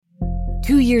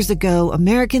2 years ago,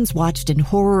 Americans watched in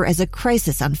horror as a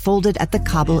crisis unfolded at the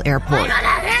Kabul airport.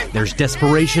 There's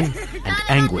desperation and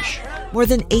anguish. More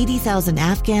than 80,000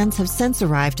 Afghans have since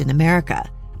arrived in America,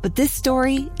 but this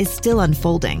story is still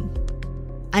unfolding.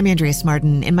 I'm Andrea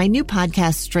Smartin. In my new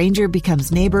podcast, Stranger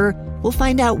Becomes Neighbor, we'll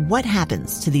find out what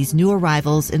happens to these new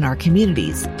arrivals in our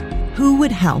communities. Who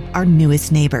would help our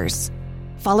newest neighbors?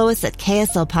 Follow us at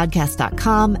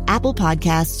kslpodcast.com, Apple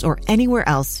Podcasts, or anywhere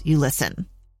else you listen.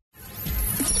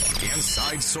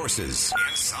 Inside Sources.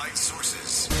 Inside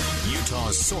Sources.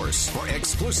 Utah's source for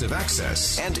exclusive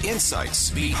access and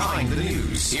insights behind the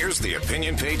news. Here's the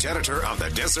opinion page editor of the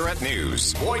Deseret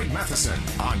News, Boyd Matheson,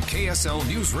 on KSL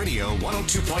News Radio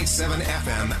 102.7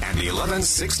 FM and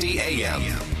 1160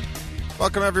 AM.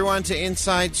 Welcome, everyone, to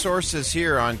Inside Sources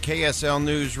here on KSL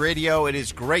News Radio. It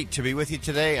is great to be with you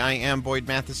today. I am Boyd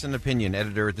Matheson, opinion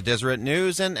editor at the Deseret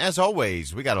News, and as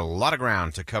always, we got a lot of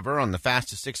ground to cover on the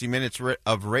fastest 60 minutes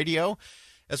of radio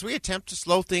as we attempt to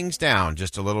slow things down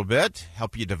just a little bit,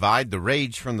 help you divide the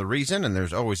rage from the reason, and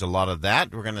there's always a lot of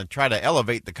that. We're going to try to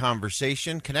elevate the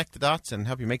conversation, connect the dots, and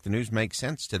help you make the news make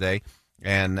sense today.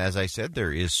 And as I said,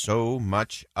 there is so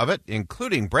much of it,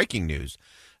 including breaking news.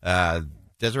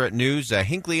 Deseret News,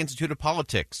 Hinckley Institute of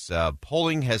Politics.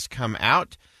 Polling has come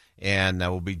out, and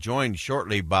we'll be joined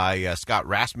shortly by Scott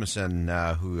Rasmussen,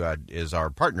 who is our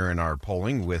partner in our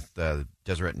polling with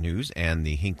Deseret News and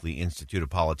the Hinckley Institute of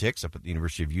Politics up at the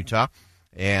University of Utah.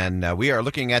 And we are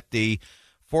looking at the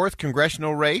 4th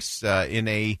congressional race in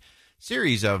a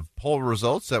series of poll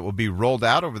results that will be rolled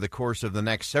out over the course of the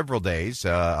next several days.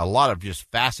 A lot of just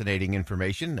fascinating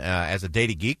information as a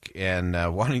data geek and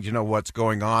wanting to know what's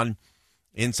going on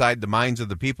inside the minds of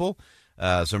the people.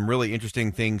 Some really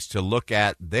interesting things to look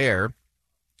at there.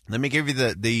 Let me give you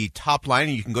the top line.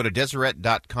 You can go to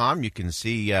Deseret.com. You can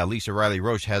see Lisa Riley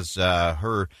Roche has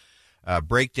her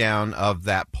breakdown of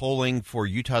that polling for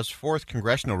Utah's 4th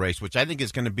congressional race, which I think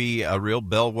is going to be a real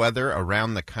bellwether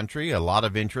around the country. A lot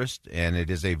of interest, and it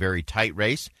is a very tight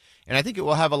race. And I think it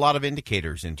will have a lot of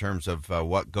indicators in terms of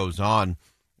what goes on,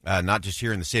 not just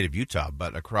here in the state of Utah,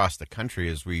 but across the country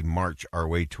as we march our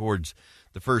way towards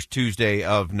the first Tuesday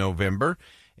of November.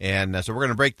 And so we're going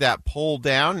to break that poll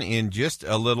down in just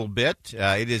a little bit.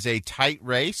 It is a tight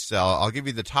race. I'll give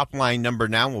you the top line number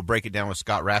now. We'll break it down with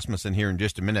Scott Rasmussen here in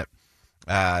just a minute.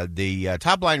 The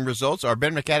top line results are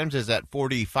Ben McAdams is at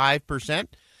 45%,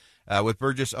 with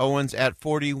Burgess Owens at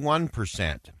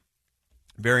 41%.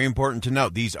 Very important to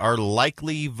note, these are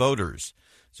likely voters.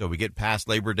 So we get past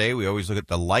Labor Day, we always look at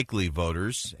the likely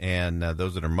voters and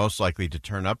those that are most likely to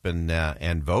turn up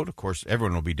and vote. Of course,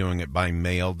 everyone will be doing it by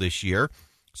mail this year.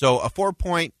 So a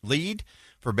 4-point lead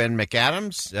for Ben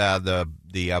McAdams.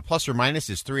 The plus or minus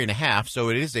is 3.5, so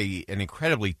it is an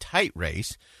incredibly tight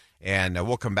race. And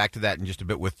we'll come back to that in just a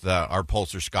bit with our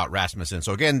pollster, Scott Rasmussen.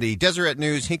 So again, the Deseret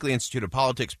News Hinckley Institute of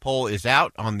Politics poll is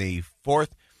out on the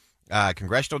 4th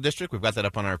Congressional District. We've got that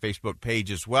up on our Facebook page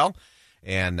as well.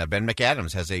 And Ben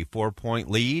McAdams has a 4-point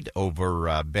lead over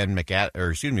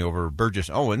over Burgess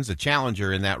Owens, the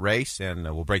challenger in that race, and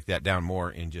we'll break that down more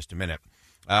in just a minute.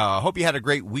 I hope you had a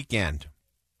great weekend.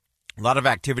 A lot of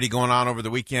activity going on over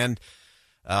the weekend.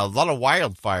 A lot of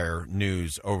wildfire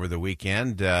news over the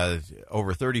weekend.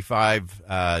 Over 35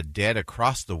 dead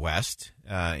across the West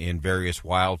in various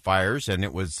wildfires, and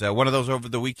it was one of those over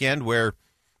the weekend where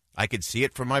I could see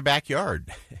it from my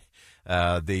backyard.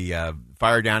 The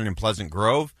fire down in Pleasant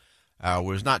Grove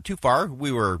was not too far.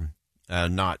 We were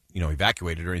not,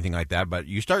 evacuated or anything like that, but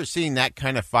you start seeing that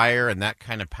kind of fire and that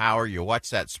kind of power. You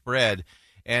watch that spread,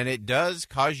 and it does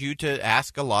cause you to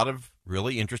ask a lot of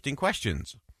really interesting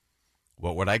questions.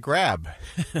 What would I grab?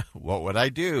 What would I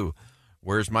do?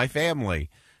 Where's my family?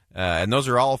 And those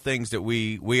are all things that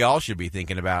we all should be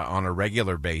thinking about on a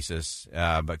regular basis.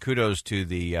 But kudos to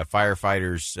the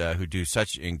firefighters who do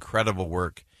such incredible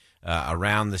work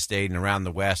around the state and around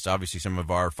the West. Obviously, some of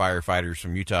our firefighters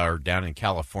from Utah are down in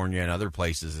California and other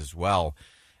places as well,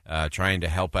 trying to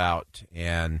help out.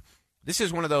 And this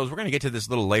is one of those, we're going to get to this a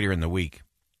little later in the week,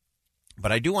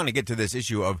 but I do want to get to this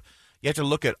issue of you have to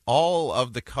look at all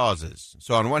of the causes.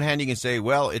 So on one hand, you can say,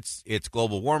 well, it's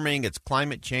global warming, it's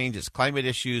climate change, it's climate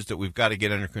issues that we've got to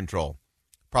get under control.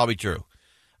 Probably true.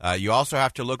 You also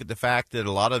have to look at the fact that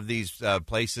a lot of these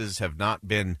places have not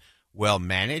been well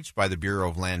managed by the Bureau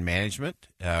of Land Management,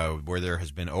 where there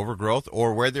has been overgrowth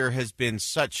or where there has been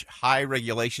such high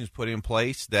regulations put in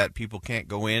place that people can't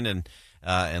go in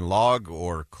and log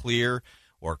or clear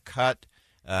or cut.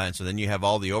 And so then you have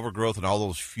all the overgrowth and all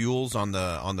those fuels on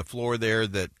the floor there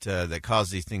that cause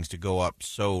these things to go up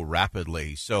so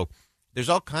rapidly. So there's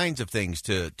all kinds of things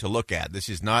to look at. This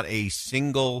is not a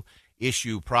single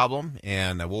issue problem,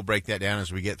 and we'll break that down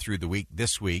as we get through the week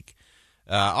this week.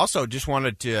 Also, just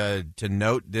wanted to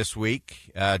note this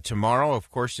week, tomorrow, of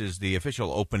course, is the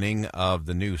official opening of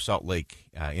the new Salt Lake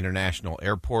International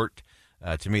Airport.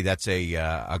 To me, that's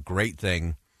a great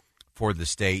thing for the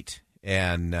state.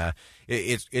 And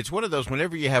it's one of those,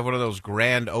 whenever you have one of those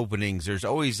grand openings, there's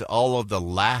always all of the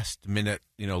last minute,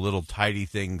 little tidy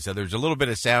things. There's a little bit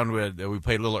of sound that we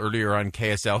played a little earlier on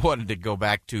KSL, wanted to go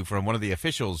back to from one of the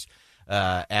officials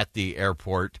at the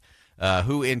airport,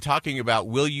 who, in talking about,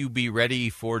 will you be ready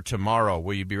for tomorrow?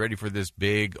 Will you be ready for this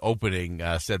big opening?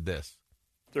 Said this.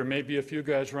 There may be a few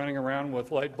guys running around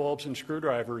with light bulbs and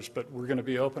screwdrivers, but we're going to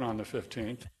be open on the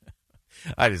 15th.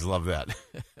 I just love that.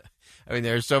 I mean,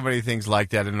 there's so many things like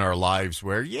that in our lives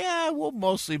where, we'll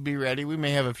mostly be ready. We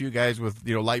may have a few guys with,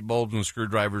 light bulbs and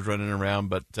screwdrivers running around,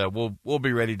 but we'll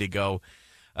be ready to go.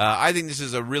 I think this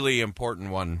is a really important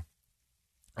one.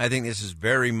 I think this is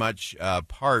very much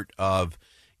part of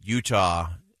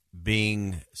Utah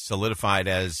being solidified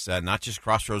as not just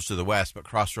Crossroads to the West, but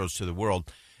Crossroads to the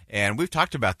world. And we've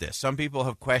talked about this. Some people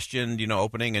have questioned,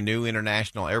 opening a new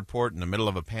international airport in the middle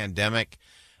of a pandemic.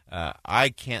 I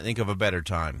can't think of a better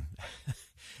time.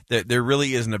 There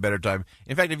really isn't a better time.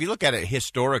 In fact, if you look at it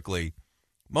historically,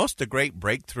 most of the great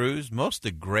breakthroughs, most of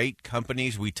the great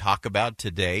companies we talk about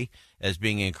today as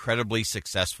being incredibly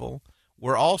successful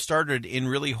were all started in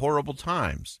really horrible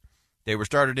times. They were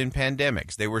started in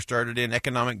pandemics. They were started in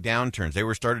economic downturns. They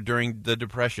were started during the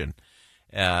Depression.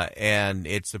 And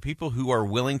it's the people who are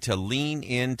willing to lean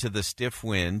into the stiff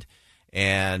wind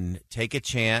and take a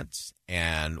chance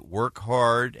and work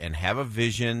hard and have a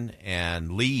vision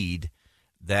and lead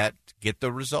that get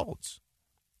the results.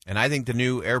 And I think the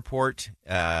new airport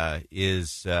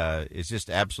is just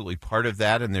absolutely part of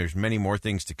that, and there's many more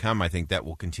things to come. I think that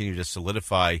will continue to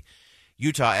solidify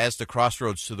Utah as the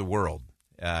crossroads to the world.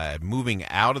 Moving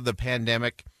out of the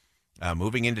pandemic,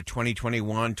 moving into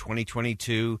 2021,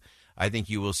 2022, I think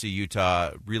you will see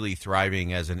Utah really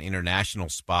thriving as an international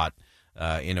spot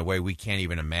in a way we can't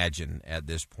even imagine at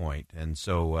this point. And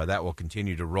so that will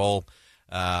continue to roll.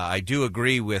 I do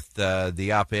agree with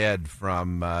the op-ed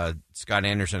from Scott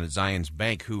Anderson at Zions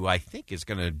Bank, who I think is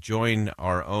going to join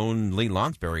our own Lee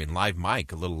Lonsberry and Live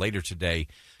Mike a little later today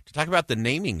to talk about the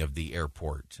naming of the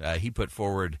airport. He put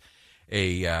forward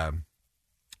a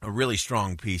really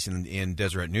strong piece in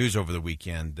Deseret News over the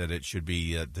weekend that it should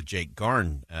be the Jake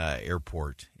Garn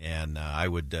Airport, and I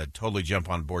would totally jump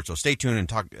on board. So stay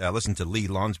tuned and listen to Lee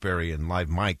Lonsberry and Live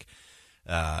Mike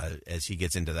as he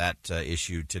gets into that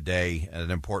issue today,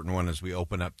 an important one as we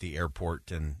open up the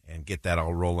airport and get that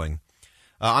all rolling.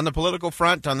 On the political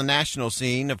front, on the national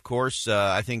scene, of course,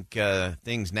 I think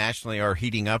things nationally are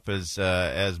heating up as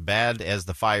bad as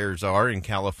the fires are in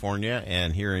California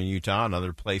and here in Utah and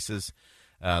other places.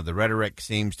 The rhetoric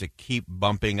seems to keep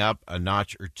bumping up a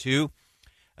notch or two.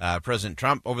 President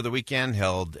Trump over the weekend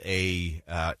held a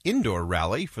indoor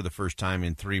rally for the first time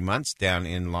in 3 months down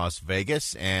in Las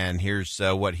Vegas, and here's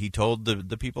what he told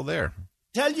the people there.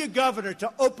 Tell your governor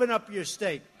to open up your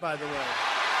state, by the way.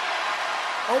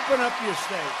 Open up your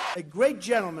state. A great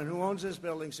gentleman who owns this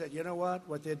building said, you know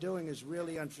what they're doing is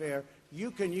really unfair.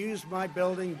 You can use my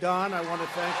building. Don, I want to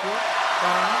thank you.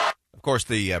 Don. Of course,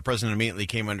 the president immediately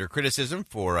came under criticism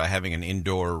for having an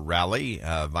indoor rally,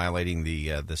 violating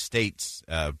the state's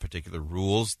particular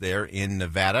rules there in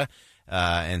Nevada.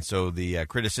 And so the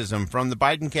criticism from the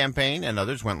Biden campaign and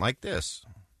others went like this.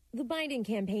 The Biden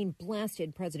campaign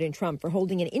blasted President Trump for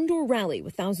holding an indoor rally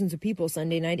with thousands of people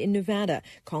Sunday night in Nevada,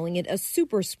 calling it a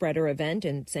super spreader event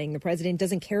and saying the president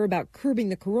doesn't care about curbing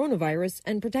the coronavirus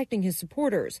and protecting his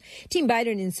supporters. Team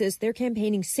Biden insists they're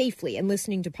campaigning safely and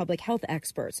listening to public health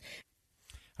experts.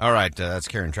 All right, that's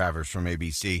Karen Travers from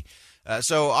ABC.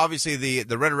 So obviously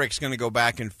the rhetoric's going to go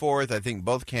back and forth. I think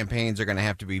both campaigns are going to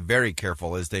have to be very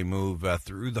careful as they move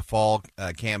through the fall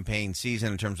campaign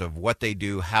season in terms of what they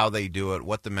do, how they do it,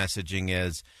 what the messaging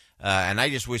is. And I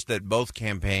just wish that both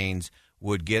campaigns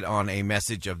would get on a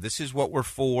message of this is what we're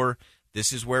for,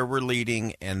 this is where we're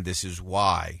leading, and this is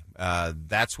why.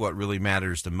 That's what really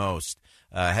matters the most.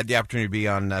 Had the opportunity to be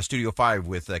on Studio 5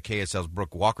 with KSL's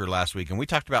Brooke Walker last week, and we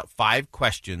talked about 5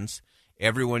 questions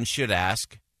everyone should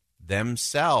ask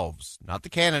themselves, not the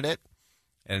candidate.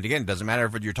 And again, it doesn't matter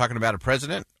if you're talking about a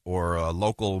president or a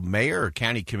local mayor or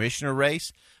county commissioner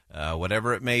race,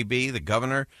 whatever it may be, the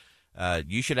governor.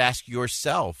 you should ask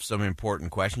yourself some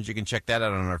important questions. You can check that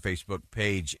out on our Facebook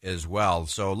page as well.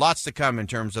 So lots to come in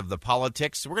terms of the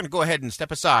politics. We're going to go ahead and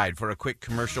step aside for a quick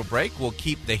commercial break. We'll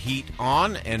keep the heat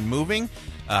on and moving.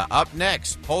 Up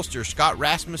next, pollster Scott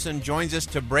Rasmussen joins us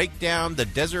to break down the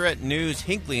Deseret News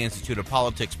Hinckley Institute of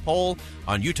Politics poll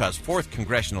on Utah's 4th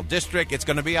Congressional District. It's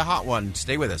going to be a hot one.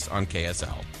 Stay with us on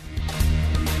KSL.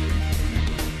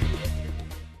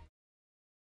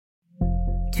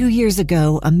 Two years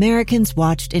ago, Americans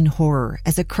watched in horror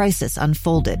as a crisis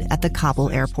unfolded at the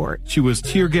Kabul airport. She was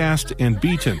tear-gassed and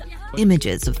beaten.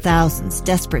 Images of thousands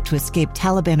desperate to escape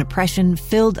Taliban oppression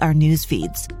filled our news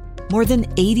feeds. More than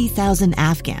 80,000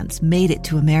 Afghans made it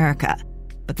to America.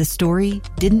 But the story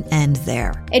didn't end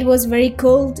there. It was very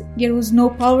cold. There was no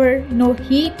power, no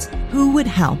heat. Who would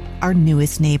help our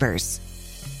newest neighbors?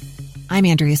 I'm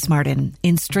Andrea Smartin.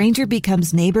 In Stranger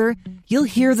Becomes Neighbor, you'll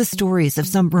hear the stories of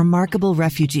some remarkable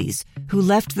refugees who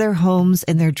left their homes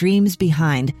and their dreams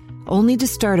behind, only to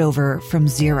start over from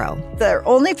zero. Their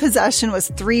only possession was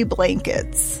 3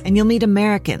 blankets. And you'll meet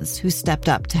Americans who stepped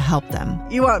up to help them.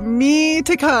 You want me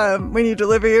to come when you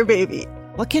deliver your baby.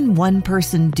 What can one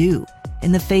person do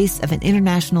in the face of an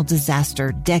international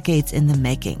disaster decades in the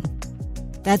making?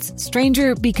 That's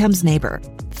Stranger Becomes Neighbor.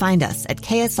 Find us at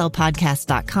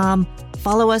kslpodcast.com.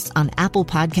 Follow us on Apple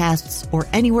Podcasts or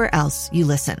anywhere else you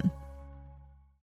listen.